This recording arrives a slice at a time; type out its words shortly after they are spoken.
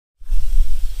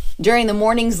During the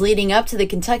mornings leading up to the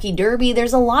Kentucky Derby,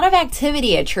 there's a lot of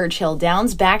activity at Churchill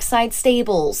Downs backside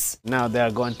stables. Now they are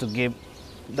going to give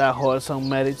that horse some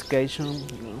medication,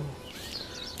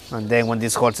 and then when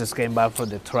these horses came back from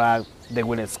the track, they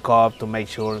will scope to make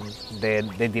sure they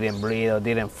didn't bleed or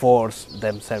didn't force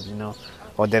themselves,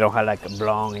 or they don't have like a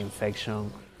blood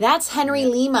infection. That's Henry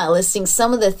Lima listing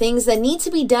some of the things that need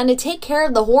to be done to take care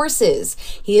of the horses.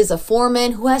 He is a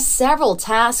foreman who has several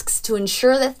tasks to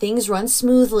ensure that things run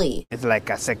smoothly. It's like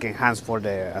a second hand for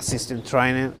the assistant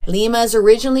trainer. Lima is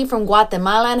originally from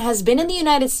Guatemala and has been in the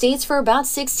United States for about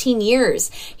 16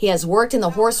 years. He has worked in the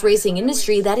horse racing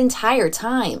industry that entire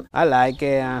time. I like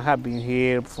it. I have been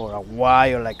here for a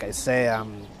while. Like I say,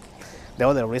 the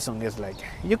other reason is like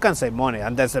you can save money,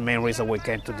 and that's the main reason we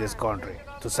came to this country,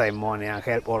 to save money and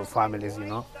help our families,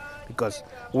 because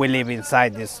we live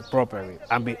inside this property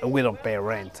and we don't pay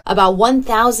rent. About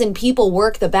 1,000 people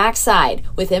work the backside,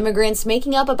 with immigrants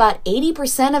making up about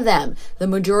 80% of them. The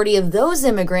majority of those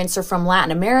immigrants are from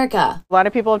Latin America. A lot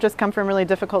of people have just come from really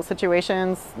difficult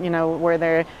situations, where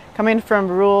they're coming from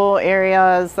rural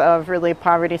areas of really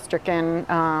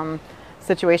poverty-stricken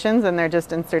situations, and they're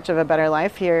just in search of a better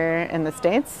life here in the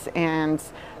States, and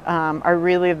are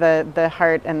really the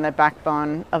heart and the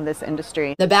backbone of this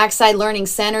industry. The Backside Learning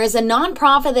Center is a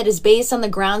nonprofit that is based on the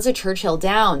grounds of Churchill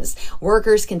Downs.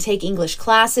 Workers can take English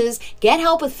classes, get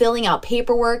help with filling out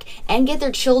paperwork, and get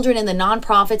their children in the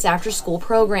nonprofit's after-school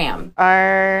program.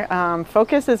 Our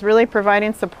focus is really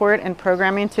providing support and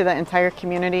programming to the entire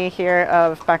community here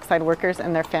of Backside workers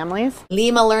and their families.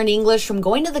 Lima learned English from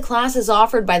going to the classes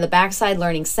offered by the Backside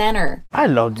Learning Center. I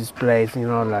love this place,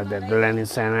 like the Learning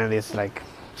Center is like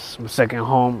second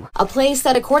home. A place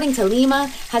that, according to Lima,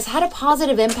 has had a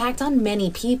positive impact on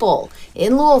many people.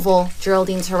 In Louisville,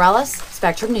 Geraldine Torellis,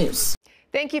 Spectrum News.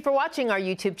 Thank you for watching our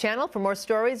YouTube channel. For more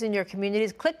stories in your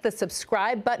communities, click the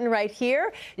subscribe button right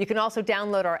here. You can also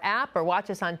download our app or watch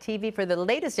us on TV for the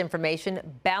latest information,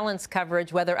 balanced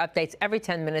coverage, weather updates every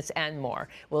 10 minutes, and more.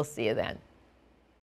 We'll see you then.